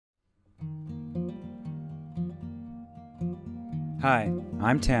Hi,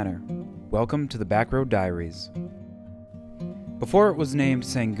 I'm Tanner. Welcome to the Backroad Diaries. Before it was named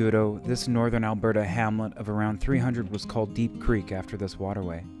Sangudo, this northern Alberta hamlet of around 300 was called Deep Creek after this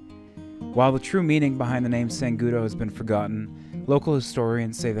waterway. While the true meaning behind the name Sangudo has been forgotten, local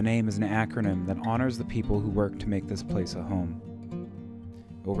historians say the name is an acronym that honors the people who worked to make this place a home.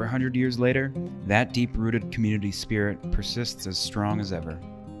 Over 100 years later, that deep-rooted community spirit persists as strong as ever.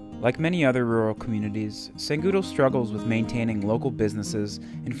 Like many other rural communities, Sangudo struggles with maintaining local businesses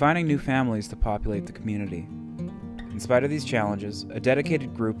and finding new families to populate the community. In spite of these challenges, a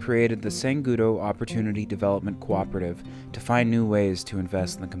dedicated group created the Sangudo Opportunity Development Co-operative to find new ways to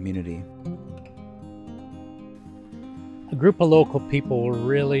invest in the community. A group of local people were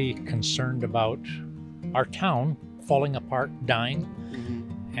really concerned about our town falling apart, dying,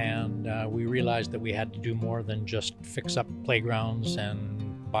 and we realized that we had to do more than just fix up playgrounds and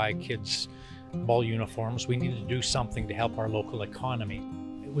buy kids ball uniforms. We needed to do something to help our local economy.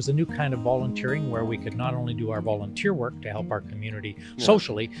 It was a new kind of volunteering where we could not only do our volunteer work to help our community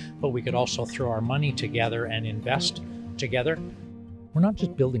socially, but we could also throw our money together and invest together. We're not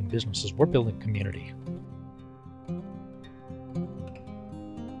just building businesses, we're building community.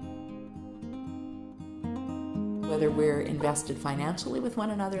 Whether we're invested financially with one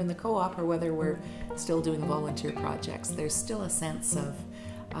another in the co-op or whether we're still doing volunteer projects, there's still a sense of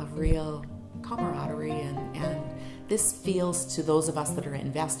real camaraderie, and this feels to those of us that are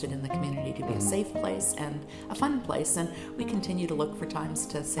invested in the community to be a safe place and a fun place, and we continue to look for times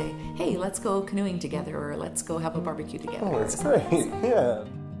to say, hey, let's go canoeing together, or let's go have a barbecue together. Oh, that's great, yeah.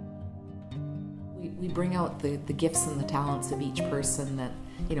 We bring out the gifts and the talents of each person that,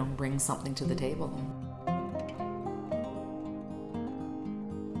 brings something to the table.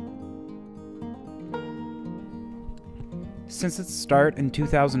 Since its start in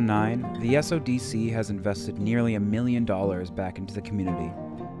 2009, the SODC has invested nearly $1 million back into the community.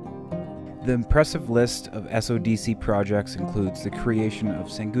 The impressive list of SODC projects includes the creation of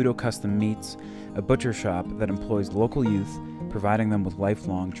Sangudo Custom Meats, a butcher shop that employs local youth, providing them with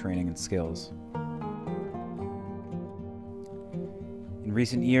lifelong training and skills. In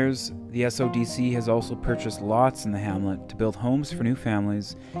recent years, the SODC has also purchased lots in the hamlet to build homes for new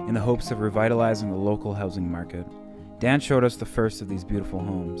families in the hopes of revitalizing the local housing market. Dan showed us the first of these beautiful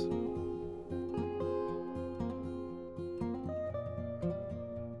homes.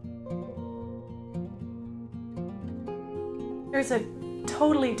 There's a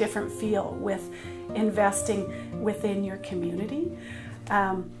totally different feel with investing within your community.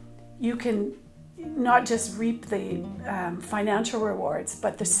 You can not just reap the financial rewards,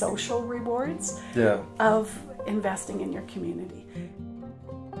 but the social rewards of investing in your community.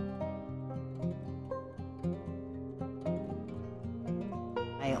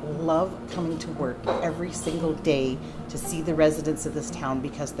 I love coming to work every single day to see the residents of this town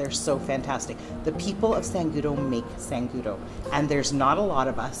because they're so fantastic. The people of Sangudo make Sangudo, and there's not a lot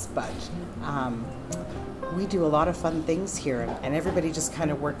of us, but we do a lot of fun things here, and everybody just kind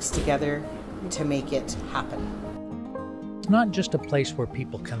of works together to make it happen. It's not just a place where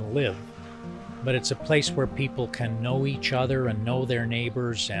people can live, but it's a place where people can know each other and know their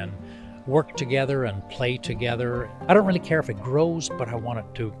neighbors and work together and play together. I don't really care if it grows, but I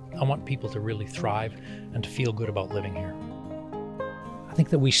want people to really thrive and to feel good about living here. I think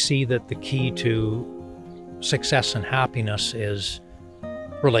that we see that the key to success and happiness is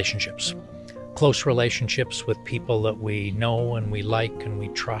relationships. Close relationships with people that we know and we like and we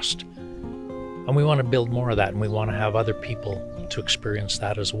trust. And we want to build more of that, and we want to have other people to experience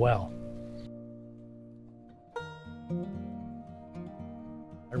that as well.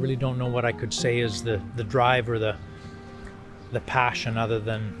 I really don't know what I could say is the drive or the passion other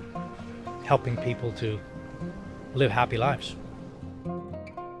than helping people to live happy lives.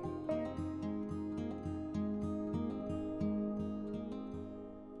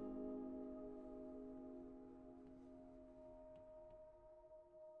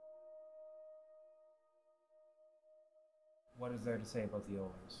 What is there to say about the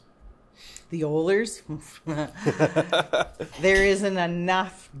Oilers? The Oilers? There isn't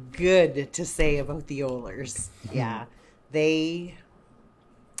enough good to say about the Oilers. Yeah, I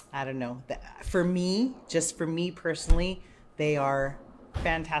don't know. For me, just for me personally, they are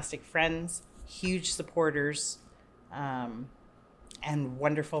fantastic friends, huge supporters, and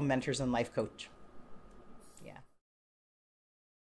wonderful mentors and life coach.